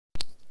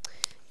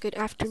Good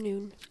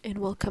afternoon, and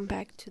welcome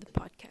back to the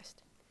podcast.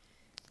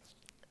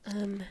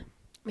 I'm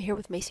here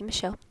with Macie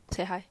Michelle.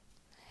 Say hi.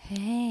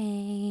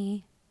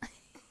 Hey.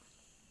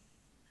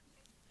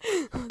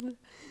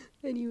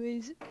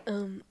 Anyways,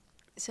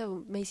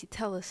 so Macie,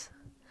 tell us,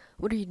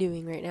 what are you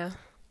doing right now?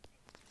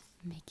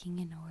 Making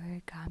an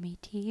origami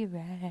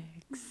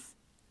T-Rex.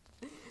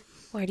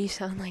 Why do you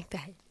sound like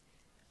that?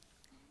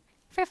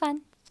 For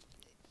fun.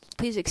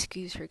 Please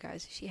excuse her,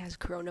 guys. She has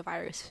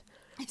coronavirus.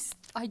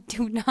 I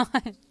do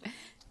not.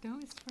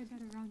 Don't spread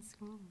that around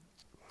school.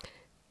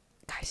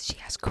 Guys, she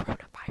has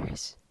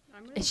coronavirus.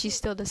 And she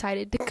still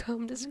decided to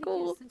come to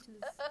school.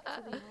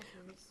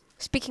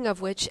 Speaking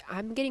of which,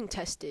 I'm getting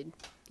tested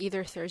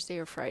either Thursday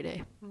or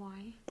Friday.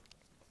 Why?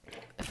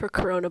 For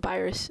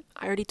coronavirus.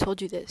 I already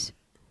told you this.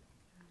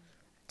 I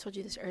told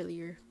you this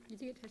earlier. You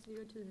do get tested, you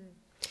go to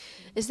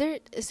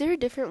the... Is there a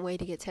different way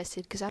to get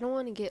tested? Because I don't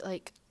want to get,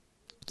 like,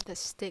 the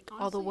stick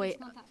all the way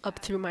up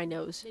through my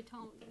nose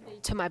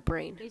to my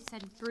brain. They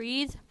said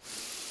breathe.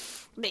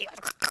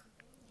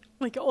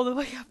 Like all the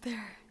way up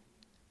there.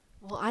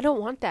 Well, I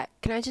don't want that.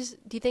 Can I just...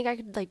 Do you think I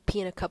could, like,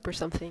 pee in a cup or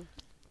something?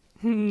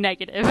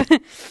 Negative.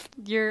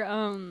 You're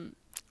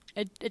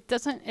it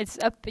doesn't, it's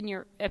up in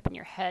your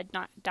head,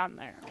 not down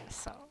there.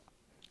 So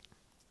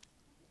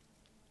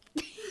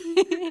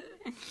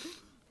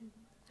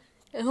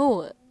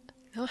No,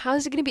 how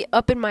is it going to be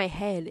up in my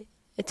head?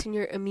 It's in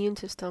your immune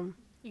system.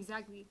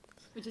 exactly,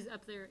 which is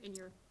up there in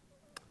your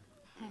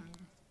head.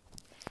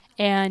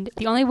 And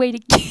the only way to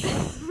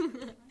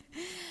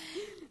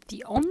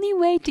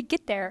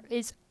get there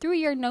is through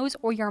your nose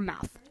or your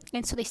mouth.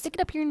 And so they stick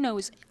it up your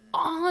nose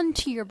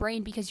onto your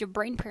brain because your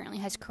brain apparently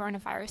has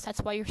coronavirus.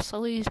 That's why you're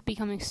slowly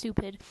becoming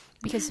stupid,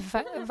 because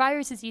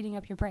virus is eating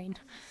up your brain.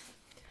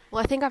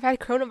 Well, I think I've had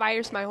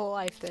coronavirus my whole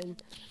life then,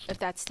 if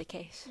that's the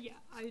case. Yeah,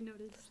 I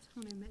noticed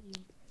when I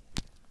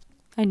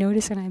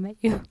met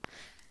you.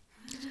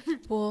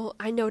 Well,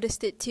 I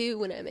noticed it too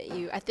when I met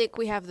you. I think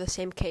we have the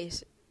same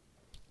case.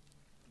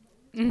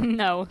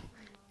 No.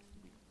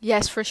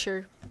 Yes, for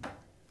sure.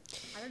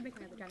 I would make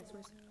my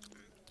dinosaurs.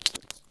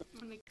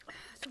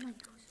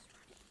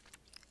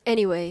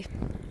 Anyway.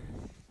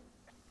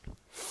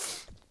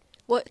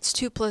 What's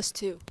 2 plus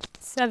 2?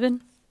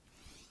 7.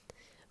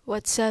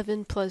 What's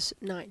 7 plus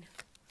 9?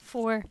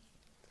 4.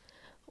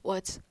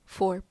 What's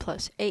 4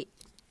 plus 8?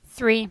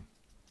 3.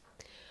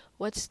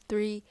 What's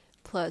 3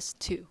 plus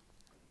 2?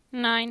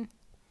 9.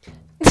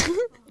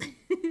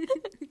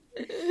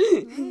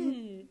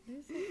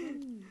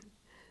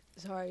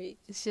 Sorry,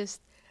 it's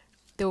just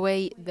the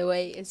way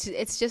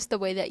it's just the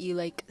way that you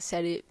like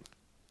said it.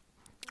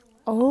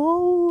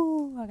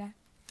 Oh, okay.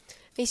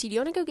 Macie, do you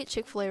want to go get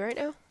Chick-fil-A right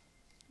now?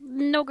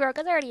 No, girl,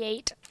 because I already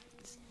ate.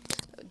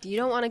 You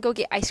don't want to go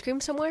get ice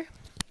cream somewhere?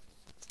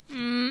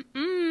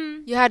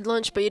 Mm-mm. You had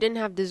lunch, but you didn't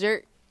have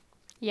dessert.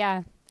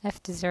 Yeah,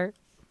 F dessert.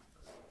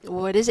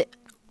 What is it?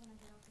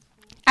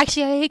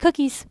 Actually, I ate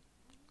cookies.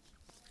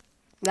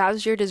 That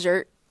was your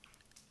dessert?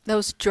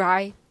 Those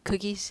dry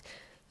cookies?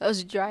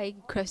 Those dry,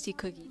 crusty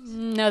cookies?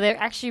 No, they're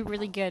actually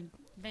really good.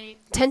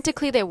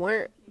 Technically, they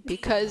weren't,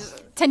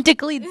 because...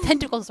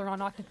 Tentacles are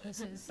on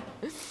octopuses.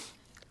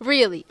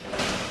 Really?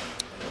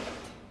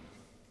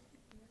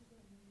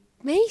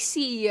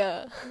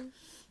 Macie!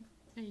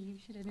 Hey, you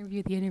should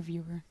interview the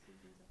interviewer.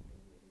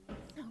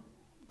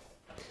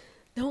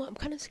 No, I'm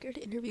kind of scared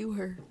to interview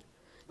her.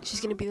 She's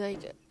gonna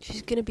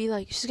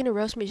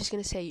roast me. She's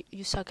gonna say,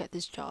 you suck at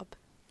this job.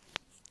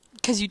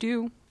 'Cause you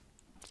do.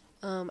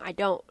 I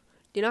don't.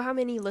 Do you know how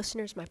many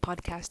listeners my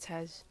podcast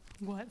has?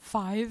 What,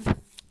 5?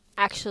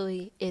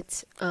 Actually,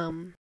 it's,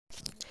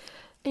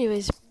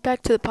 anyways,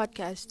 back to the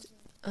podcast.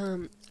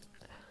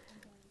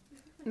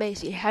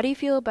 Macie, how do you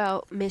feel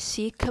about Miss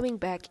C coming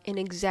back in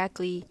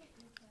exactly,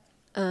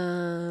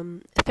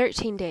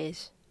 13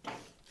 days?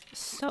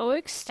 So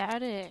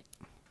ecstatic.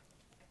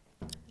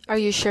 Are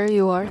you sure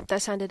you are?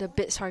 That sounded a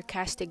bit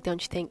sarcastic,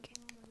 don't you think?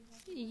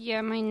 Yeah,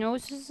 my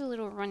nose is a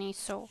little runny,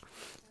 so...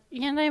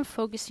 And I'm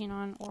focusing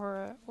on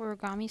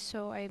origami,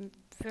 so I'm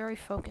very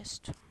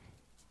focused.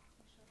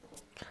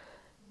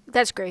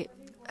 That's great.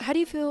 How do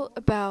you feel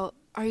about,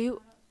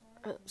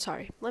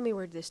 sorry, let me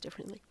word this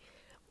differently.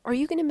 Are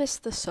you going to miss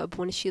the sub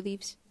when she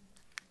leaves?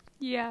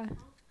 Yeah.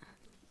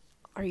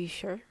 Are you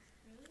sure?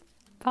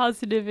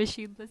 Positive. Is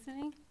she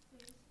listening?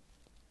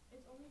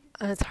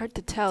 It's hard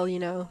to tell, you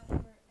know.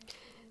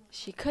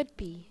 She could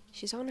be.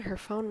 She's on her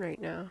phone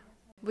right now.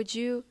 Would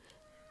you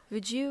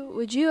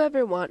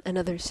ever want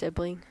another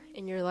sibling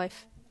in your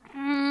life?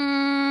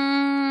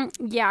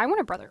 Yeah, I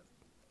want a brother.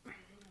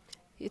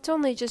 It's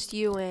only just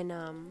you and,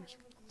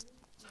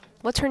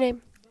 what's her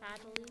name?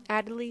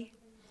 Adley?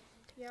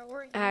 Yeah,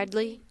 or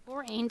Adley?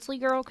 Or Ainsley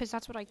girl, because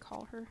that's what I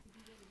call her.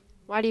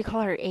 Why do you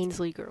call her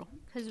Ainsley girl?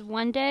 Because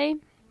one day,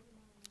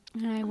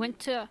 when I went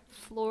to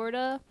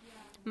Florida,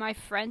 my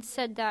friend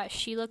said that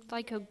she looked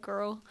like a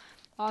girl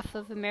off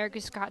of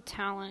America's Got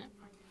Talent.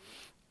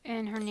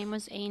 And her name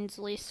was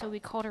Ainsley, so we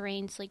called her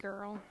Ainsley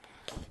girl.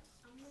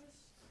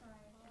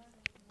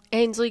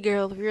 Ainsley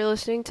girl, if you're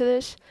listening to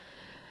this,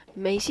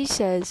 Macie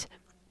says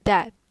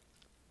that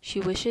she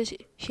wishes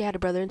she had a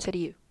brother instead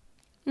of you.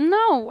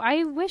 No,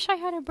 I wish I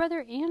had a brother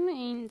and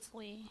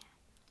Ainsley.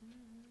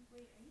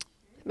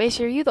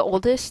 Macie, are you the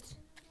oldest?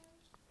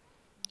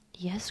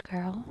 Yes,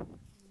 girl.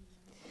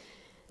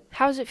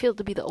 How does it feel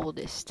to be the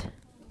oldest?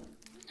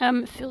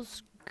 It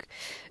feels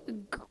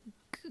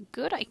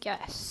good, I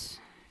guess.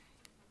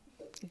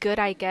 Good,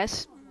 I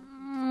guess.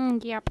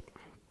 Yep.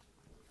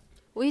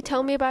 Will you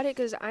tell me about it?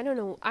 Because I don't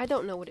know. I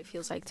don't know what it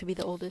feels like to be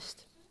the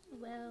oldest.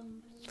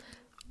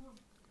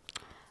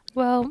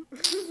 Well,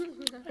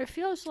 it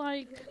feels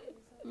like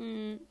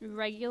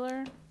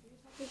regular.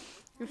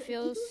 It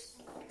feels.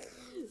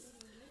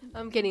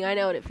 I'm kidding. I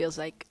know what it feels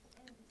like.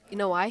 You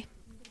know why?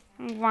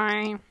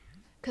 Why?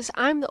 Because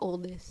I'm the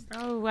oldest.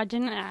 Oh, I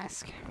didn't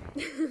ask.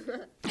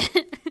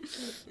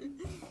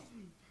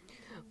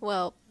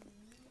 Well,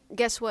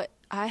 guess what?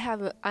 I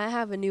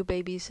have a new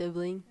baby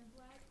sibling.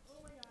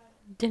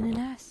 Didn't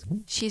ask.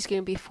 She's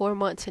gonna be 4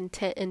 months and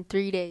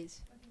 3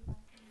 days.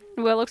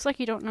 Well, it looks like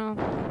you don't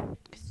know.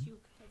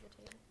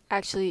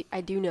 Actually,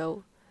 I do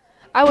know.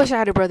 I wish I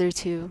had a brother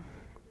too.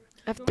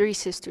 I have 3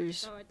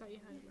 sisters. Oh, I thought you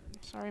had a brother.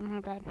 Sorry, my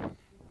bad.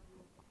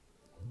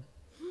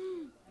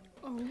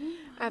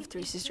 I have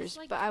 3 sisters,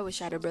 but I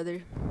wish I had a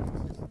brother.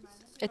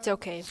 It's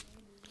okay.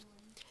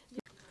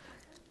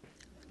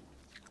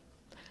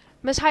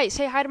 Miss Height,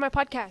 say hi to my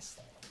podcast.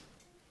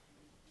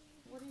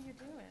 What are you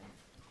doing?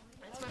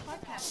 It's my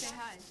podcast. Say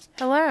hi.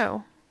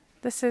 Hello,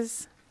 this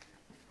is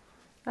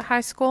a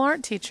high school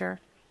art teacher.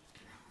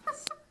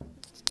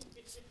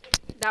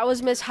 That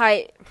was Miss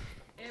Height.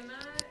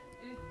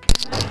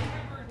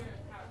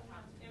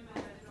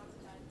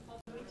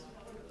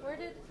 Where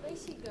did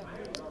Macie go?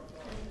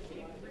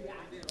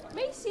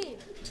 Macie,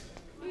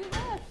 you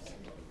left.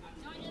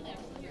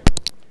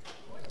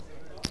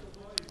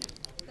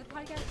 The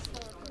podcast is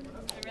still recording.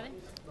 Really?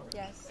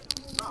 Yes.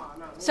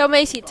 So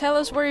Macie, tell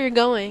us where you're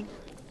going.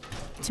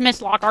 It's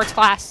Miss Lockhart's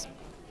class.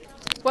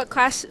 What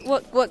class?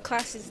 What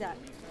class is that?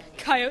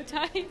 Coyote.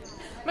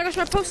 Oh my gosh,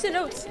 my post-it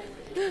notes.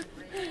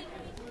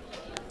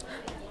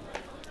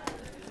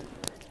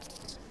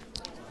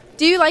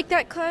 Do you like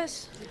that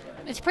class?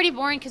 It's pretty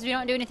boring because we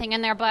don't do anything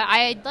in there, but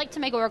I'd like to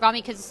make origami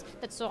because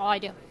that's all I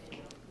do.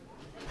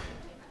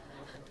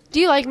 Do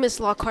you like Miss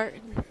Lockhart?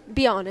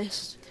 Be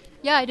honest.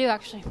 Yeah, I do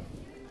actually.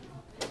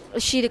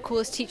 Is she the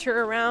coolest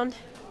teacher around?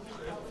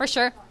 For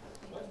sure.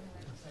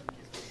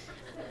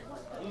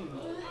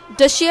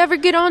 Does she ever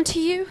get on to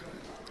you?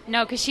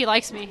 No, because she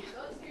likes me.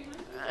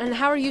 And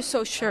how are you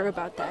so sure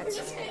about that?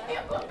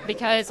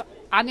 Because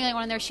I'm the only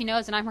one in there she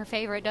knows, and I'm her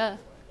favorite, duh.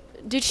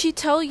 Did she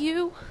tell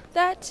you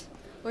that?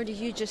 Or did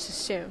you just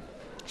assume?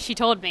 She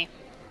told me.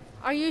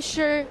 Are you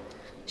sure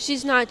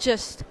she's not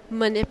just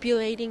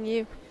manipulating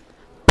you?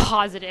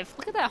 Positive.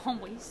 Look at that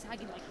homeboy. He's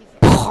sagging like he's...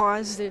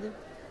 Positive.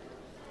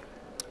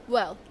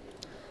 Well,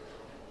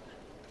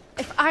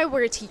 if I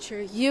were a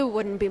teacher, you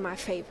wouldn't be my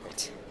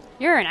favorite.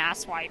 You're an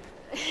asswipe.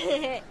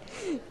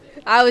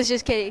 I was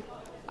just kidding.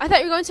 I thought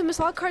you were going to Miss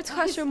Lockhart's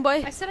classroom,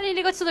 boy. I said I need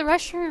to go to the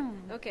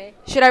restroom. Okay.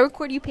 Should I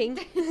record you ping?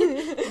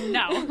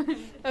 No.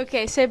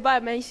 Okay, say bye,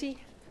 Macie.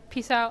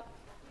 Peace out.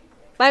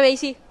 Bye,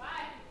 Macie.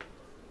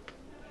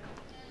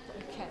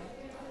 Okay.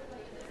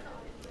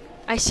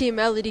 I see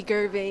Melody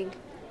Gerving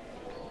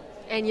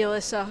and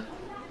Yulissa.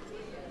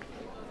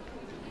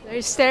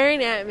 They're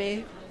staring at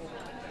me.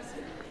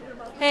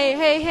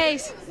 Hey,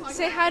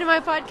 say hi to my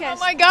podcast. Oh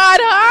my God!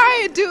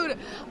 Hi, dude.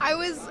 I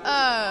was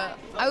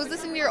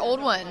listening to your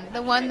old one,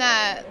 the one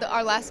that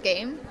our last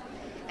game.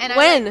 And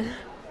When?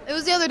 It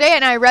was the other day,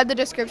 and I read the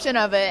description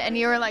of it, and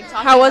you were like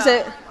talking. How was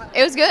about, it?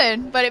 It was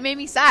good, but it made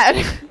me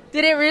sad.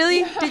 Did it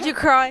really? Yeah. Did you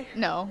cry?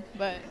 No,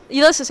 but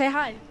Yulissa, say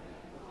hi.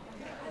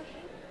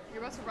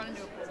 you're about to run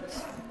into a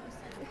person.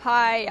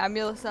 Hi, I'm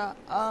Melissa.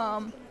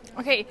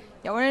 Okay,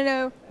 y'all want to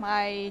know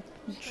my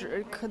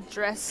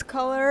dress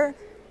color?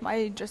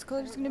 My dress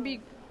color is gonna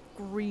be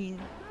green,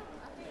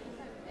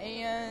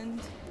 and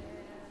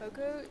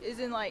Coco is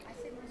in like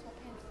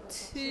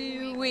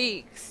 2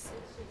 weeks,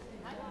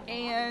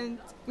 and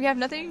we have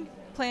nothing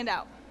planned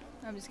out.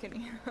 I'm just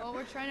kidding. Well,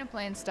 we're trying to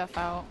plan stuff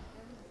out.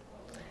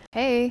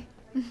 Hey.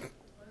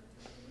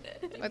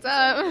 What's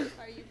up?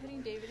 Are you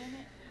putting David in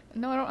it?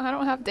 No, I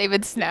don't have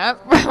David's snap.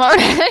 Why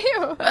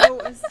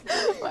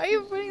are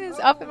you putting this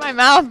up in my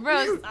mouth,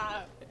 bro?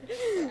 Stop.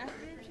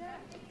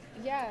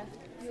 Yeah.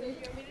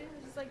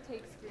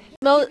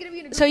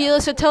 So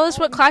Yulissa, tell us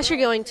what class you're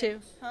going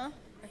to. Huh?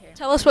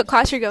 Tell us what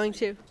class you're going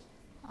to.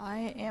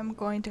 I am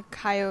going to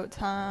Coyote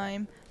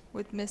time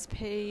with Miss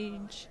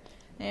Paige,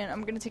 and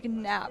I'm gonna take a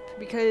nap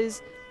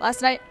because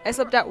last night I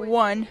slept at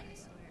 1.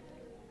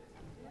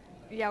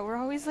 Yeah, we're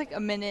always like a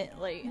minute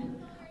late.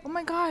 Oh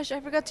my gosh, I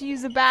forgot to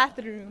use the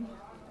bathroom.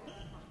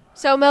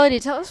 So Melody,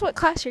 tell us what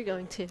class you're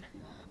going to.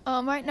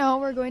 Right now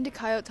we're going to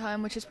Coyote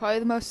time, which is probably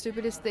the most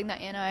stupidest thing that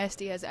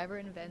NISD has ever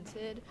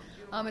invented.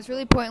 It's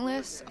really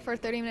pointless. For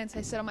 30 minutes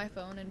I sit on my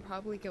phone and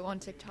probably go on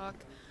TikTok.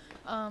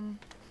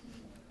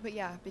 But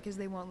yeah, because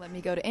they won't let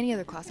me go to any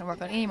other class and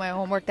work on any of my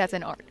homework that's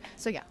in art.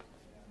 So yeah.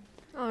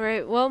 All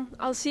right. Well,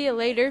 I'll see you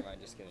later.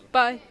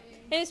 Bye.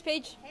 Hey, Miss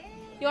Paige. Hey.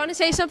 You want to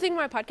say something to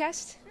my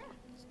podcast?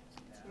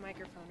 It's a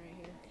microphone right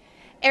here.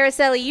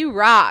 Araceli, you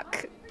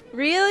rock.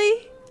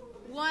 Really?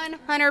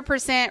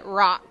 100%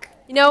 rock.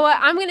 You know what?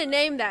 I'm going to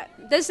name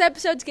that. This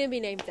episode's going to be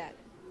named that.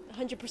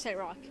 100%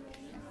 rock.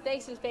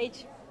 Thanks, Miss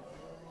Paige.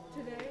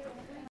 Do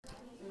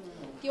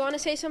you want to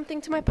say something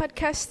to my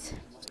podcast?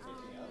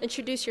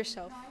 Introduce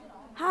yourself.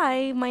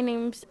 Hi, my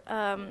name's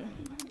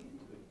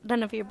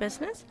none of your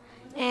business,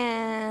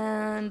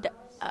 and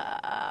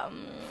I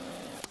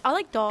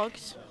like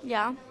dogs,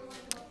 yeah,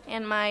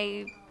 and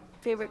my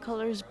favorite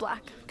color is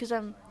black because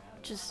I'm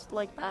just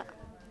like that.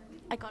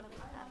 I got it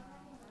like that.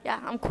 Yeah,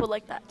 I'm cool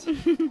like that.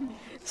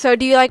 So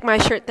do you like my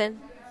shirt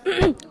then?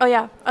 Oh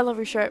yeah, I love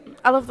your shirt.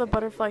 I love the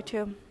butterfly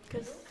too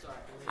because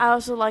I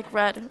also like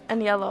red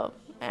and yellow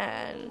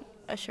and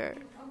a shirt.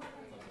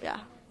 Yeah.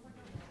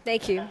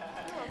 Thank you.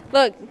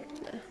 Look,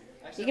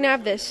 you can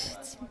have this.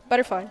 It's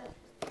butterfly.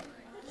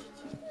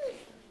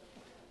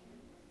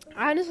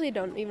 I honestly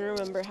don't even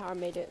remember how I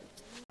made it.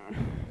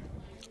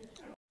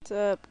 What's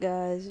up,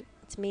 guys?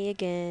 It's me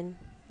again.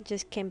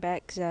 Just came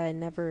back because I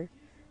never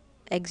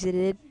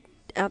exited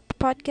out the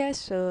podcast,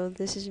 so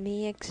this is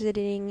me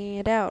exiting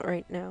it out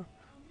right now.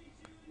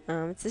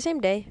 It's the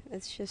same day.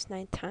 It's just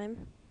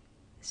nighttime.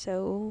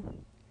 So,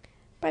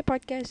 bye,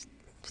 podcast.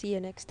 See you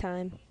next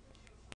time.